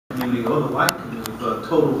community or the white community for a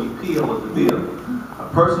total repeal of the bill. A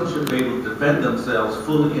person should be able to defend themselves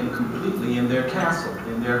fully and completely in their castle,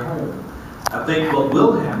 in their home. I think what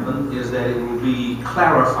will happen is that it will be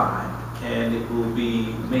clarified and it will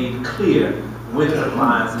be made clear when it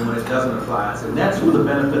applies and when it doesn't apply. And that's for the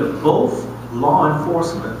benefit of both law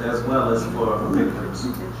enforcement as well as for victims.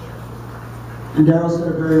 And Darrell said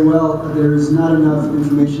it very well. There is not enough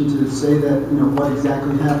information to say that what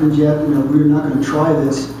exactly happened yet. We're not going to try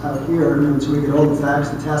this out here until we get all the facts.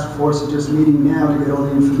 The task force is just meeting now to get all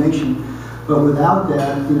the information. But without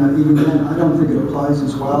that, even then, I don't think it applies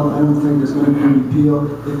as well. I don't think there's going to be a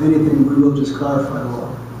repeal. If anything, we will just clarify the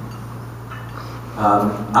law.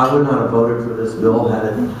 I would not have voted for this bill had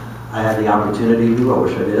I had the opportunity to. I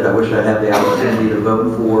wish I did. I wish I had the opportunity to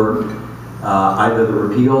vote for either the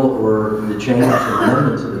repeal or the change or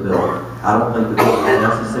amendment to the bill. I don't think the bill was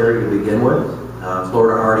necessary to begin with.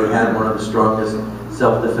 Florida already had one of the strongest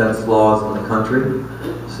self-defense laws in the country,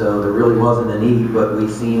 so there really wasn't a need, but we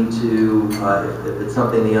seem to, if it's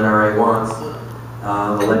something the NRA wants,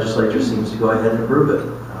 the legislature seems to go ahead and approve it,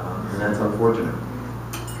 and that's unfortunate.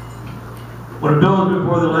 When a bill was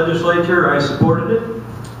before the legislature, I supported it.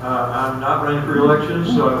 I'm not running for election,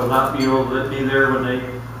 so I will not be able to be there when they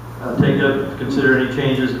take up, consider any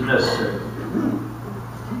changes if necessary.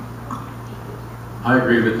 I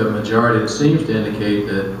agree with the majority. It seems to indicate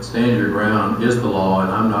that stand your ground is the law,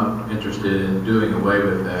 and I'm not interested in doing away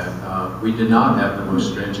with that. We did not have the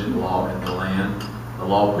most stringent law in the land. The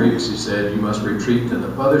law previously said you must retreat to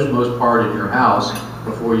the furthermost part of your house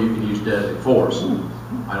before you can use deadly force.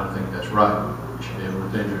 I don't think that's right. You should be able to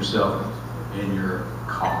defend yourself in your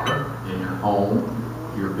car, in your home,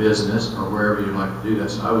 your business, or wherever you'd like to do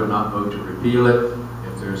that. So I would not vote to repeal it.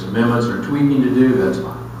 If there's amendments or tweaking to do, that's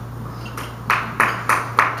fine.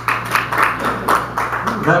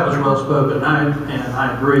 That was well spoken, and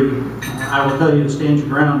I agree. I will tell you, stand your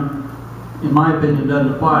ground, in my opinion,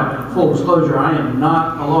 doesn't apply. And full disclosure, I am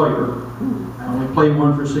not a lawyer. I only play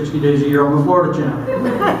one for 60 days a year on the Florida Channel.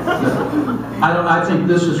 I think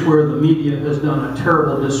this is where the media has done a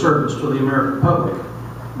terrible disservice to the American public,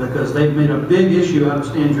 because they've made a big issue out of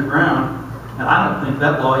stand your ground, and I don't think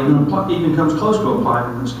that law even comes close to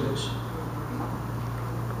applying in this case.